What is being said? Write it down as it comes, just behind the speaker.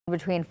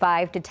between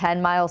 5 to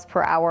 10 miles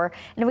per hour,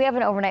 and we have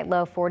an overnight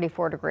low of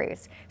 44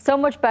 degrees. So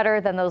much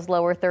better than those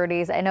lower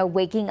 30s. I know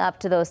waking up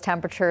to those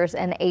temperatures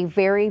in a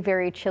very,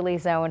 very chilly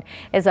zone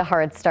is a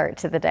hard start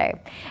to the day.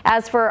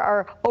 As for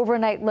our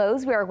overnight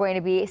lows, we are going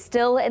to be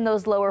still in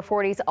those lower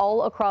 40s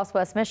all across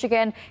West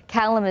Michigan.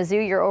 Kalamazoo,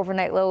 your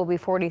overnight low will be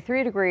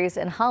 43 degrees,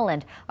 and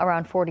Holland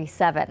around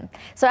 47.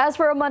 So as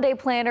for a Monday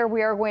planner,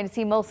 we are going to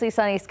see mostly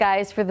sunny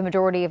skies for the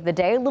majority of the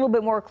day. A little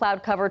bit more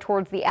cloud cover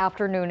towards the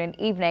afternoon and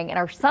evening, and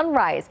our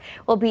sunrise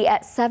will be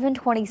at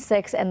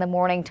 7:26 in the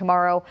morning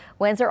tomorrow.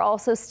 Winds are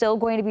also still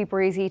going to be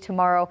breezy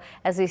tomorrow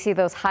as we see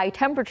those high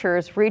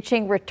temperatures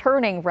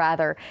returning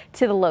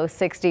to the low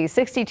 60s.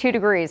 62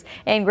 degrees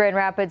in Grand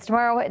Rapids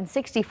tomorrow and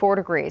 64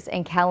 degrees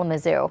in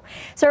Kalamazoo.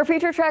 So our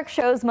future track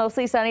shows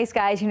mostly sunny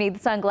skies. You need the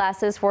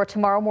sunglasses for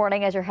tomorrow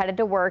morning as you're headed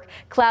to work.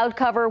 Cloud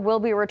cover will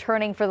be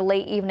returning for the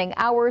late evening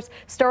hours.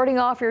 Starting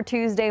off your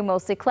Tuesday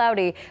mostly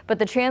cloudy, but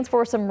the chance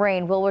for some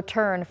rain will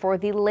return for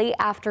the late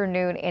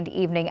afternoon and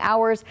evening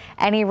hours.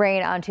 Any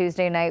rain on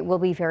Tuesday night will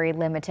be very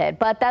limited,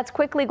 but that's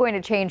quickly going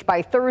to change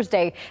by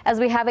Thursday as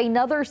we have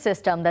another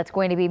system that's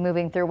going to be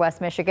moving through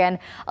West Michigan.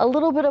 A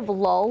little bit of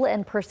lull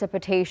in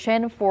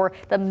precipitation for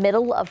the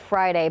middle of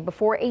Friday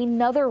before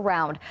another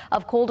round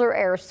of colder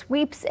air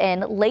sweeps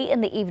in late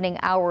in the evening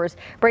hours,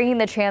 bringing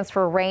the chance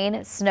for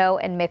rain, snow,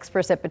 and mixed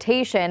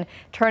precipitation,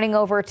 turning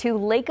over to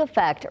lake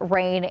effect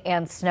rain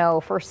and snow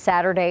for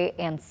Saturday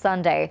and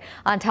Sunday.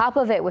 On top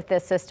of it, with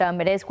this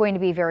system, it is going to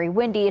be very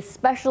windy,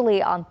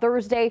 especially on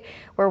Thursday,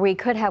 where we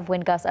could have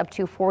wind gusts up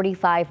to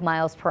 45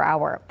 miles per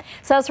hour.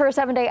 So as for a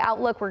 7-day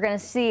outlook, we're going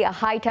to see a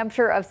high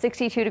temperature of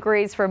 62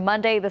 degrees for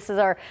Monday. This is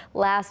our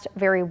last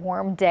very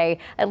warm day,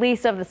 at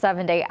least of the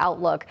 7-day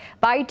outlook.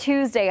 By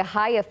Tuesday, a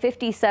high of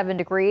 57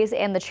 degrees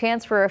and the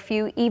chance for a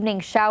few evening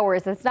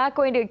showers. It's not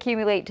going to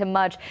accumulate to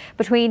much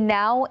between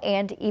now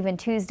and even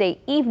Tuesday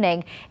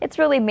evening. It's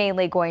really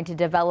mainly going to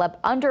develop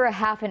under a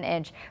half an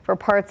inch for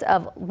parts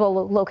of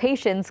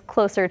locations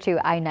closer to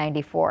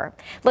I-94.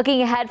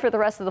 Looking ahead for the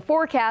rest of the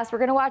forecast, we're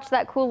going to watch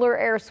that cooler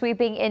air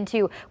sweeping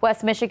into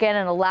West Michigan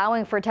and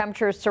allowing for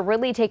temperatures to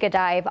really take a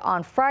dive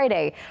on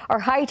Friday. Our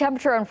high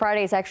temperature on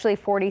Friday is actually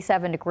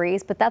 47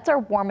 degrees, but that's our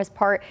warmest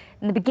part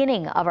in the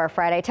beginning of our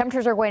Friday.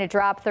 Temperatures are going to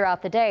drop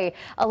throughout the day,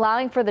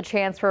 allowing for the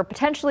chance for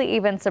potentially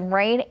even some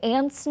rain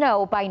and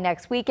snow by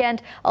next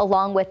weekend.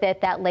 Along with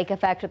it, that lake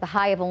effect with a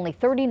high of only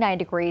 39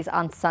 degrees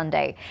on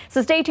Sunday.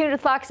 So stay tuned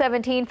with Fox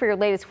 17 for your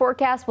latest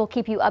forecast. We'll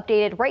keep you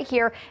updated right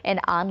here and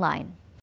online.